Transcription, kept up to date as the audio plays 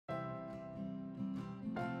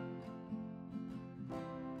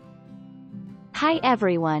Hi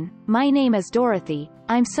everyone, my name is Dorothy.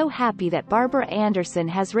 I'm so happy that Barbara Anderson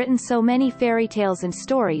has written so many fairy tales and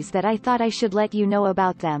stories that I thought I should let you know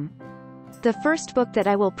about them. The first book that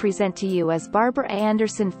I will present to you is Barbara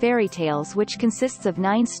Anderson Fairy Tales, which consists of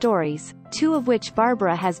 9 stories, 2 of which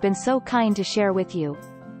Barbara has been so kind to share with you.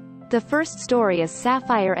 The first story is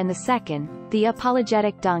Saphira and the second, The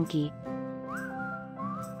Apologetic Donkey.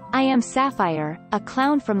 I am Saphira, a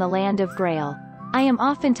clown from the land of Grail. I am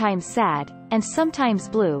oftentimes sad, and sometimes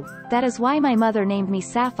blue. That is why my mother named me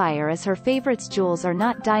Sapphire, as her favorites jewels are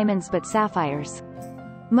not diamonds but sapphires.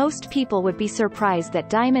 Most people would be surprised that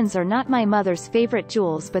diamonds are not my mother's favorite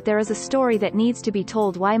jewels, but there is a story that needs to be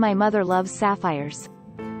told why my mother loves sapphires.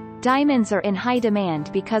 Diamonds are in high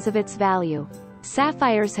demand because of its value.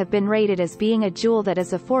 Sapphires have been rated as being a jewel that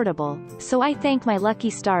is affordable, so I thank my lucky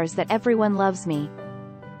stars that everyone loves me.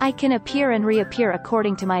 I can appear and reappear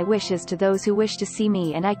according to my wishes to those who wish to see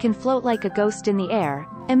me, and I can float like a ghost in the air,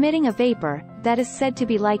 emitting a vapor that is said to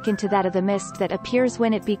be likened to that of the mist that appears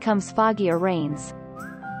when it becomes foggy or rains.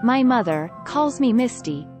 My mother calls me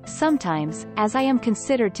Misty, sometimes, as I am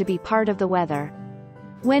considered to be part of the weather.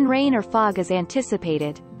 When rain or fog is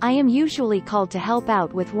anticipated, I am usually called to help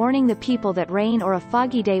out with warning the people that rain or a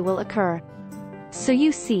foggy day will occur. So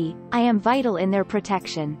you see, I am vital in their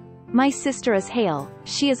protection. My sister is Hale.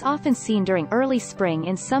 She is often seen during early spring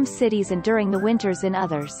in some cities and during the winters in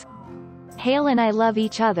others. Hale and I love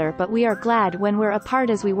each other, but we are glad when we're apart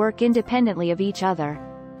as we work independently of each other.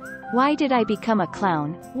 Why did I become a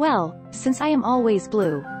clown? Well, since I am always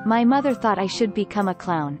blue, my mother thought I should become a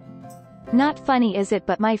clown. Not funny, is it?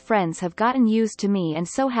 But my friends have gotten used to me, and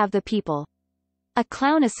so have the people. A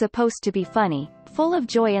clown is supposed to be funny, full of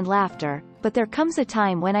joy and laughter, but there comes a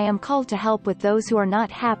time when I am called to help with those who are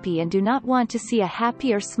not happy and do not want to see a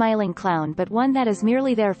happy or smiling clown, but one that is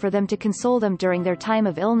merely there for them to console them during their time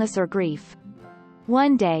of illness or grief.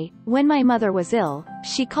 One day, when my mother was ill,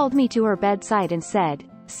 she called me to her bedside and said,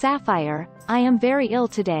 "Sapphire, I am very ill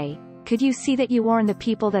today. Could you see that you warn the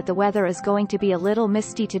people that the weather is going to be a little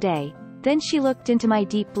misty today?" Then she looked into my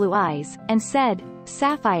deep blue eyes, and said,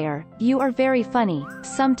 "Sapphire, you are very funny,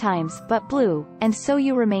 sometimes, but blue, and so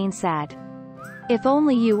you remain sad. If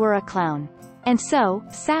only you were a clown." And so,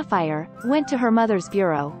 Sapphire went to her mother's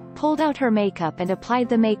bureau, pulled out her makeup and applied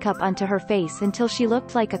the makeup onto her face until she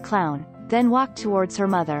looked like a clown, then walked towards her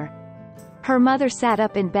mother. Her mother sat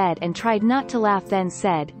up in bed and tried not to laugh, then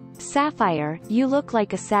said, "Sapphire, you look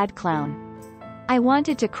like a sad clown." I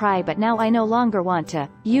wanted to cry, but now I no longer want to.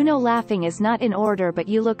 You know, laughing is not in order, but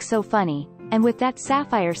you look so funny. And with that,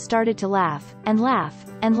 Sapphire started to laugh, and laugh,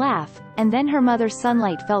 and laugh, and then her mother's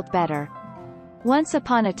sunlight felt better. Once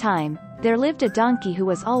upon a time, there lived a donkey who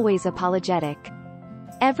was always apologetic.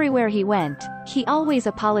 Everywhere he went, he always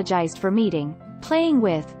apologized for meeting, playing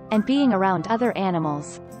with, and being around other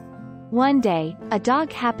animals. One day, a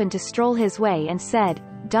dog happened to stroll his way and said,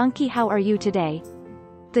 "Donkey, how are you today?"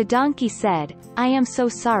 The donkey said, "I am so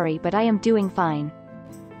sorry, but I am doing fine."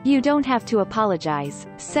 "You don't have to apologize,"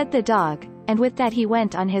 said the dog, and with that he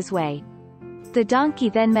went on his way. The donkey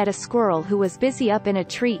then met a squirrel who was busy up in a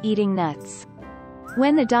tree eating nuts.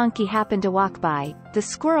 When the donkey happened to walk by, the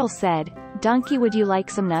squirrel said, "Donkey, would you like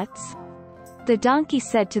some nuts?" The donkey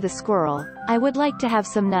said to the squirrel, "I would like to have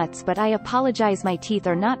some nuts, but I apologize, my teeth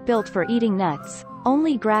are not built for eating nuts,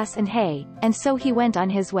 only grass and hay," and so he went on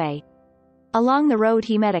his way. Along the road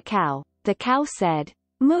he met a cow. The cow said,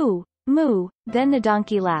 "Moo, moo," then the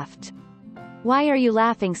donkey laughed. "Why are you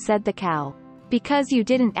laughing?" said the cow. "Because you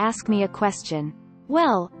didn't ask me a question."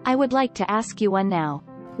 "Well, I would like to ask you one now.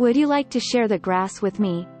 Would you like to share the grass with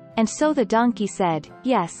me?" And so the donkey said,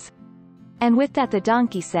 "Yes." And with that the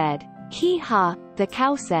donkey said, "Hee ha." The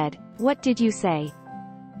cow said, "What did you say?"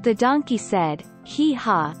 The donkey said, "Hee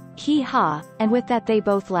ha, hee ha," and with that they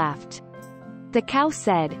both laughed. The cow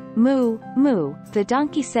said, "Moo, moo." The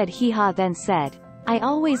donkey said, "Hee ha," then said, "I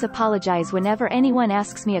always apologize whenever anyone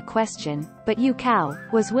asks me a question, but you, cow,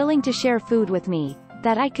 was willing to share food with me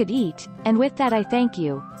that I could eat, and with that I thank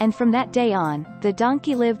you." And from that day on, the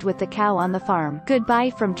donkey lived with the cow on the farm.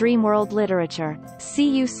 Goodbye from Dreamworld Literature. See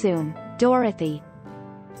you soon. Dorothy.